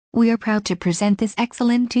We are proud to present this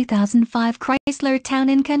excellent 2005 Chrysler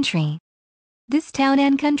Town & Country. This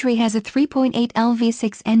Town & Country has a 3.8L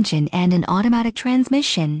V6 engine and an automatic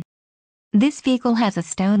transmission. This vehicle has a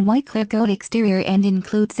stone white Clearcoat exterior and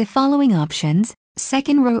includes the following options: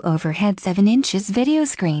 second row overhead 7 inches video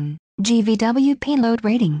screen, GVW payload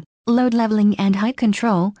rating, load leveling and height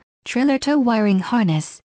control, trailer tow wiring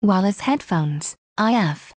harness, wireless headphones,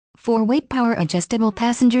 IF, 4-way power adjustable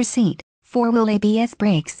passenger seat, 4-wheel ABS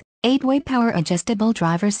brakes, 8-way power adjustable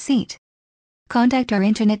driver's seat. Contact our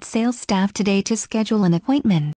internet sales staff today to schedule an appointment.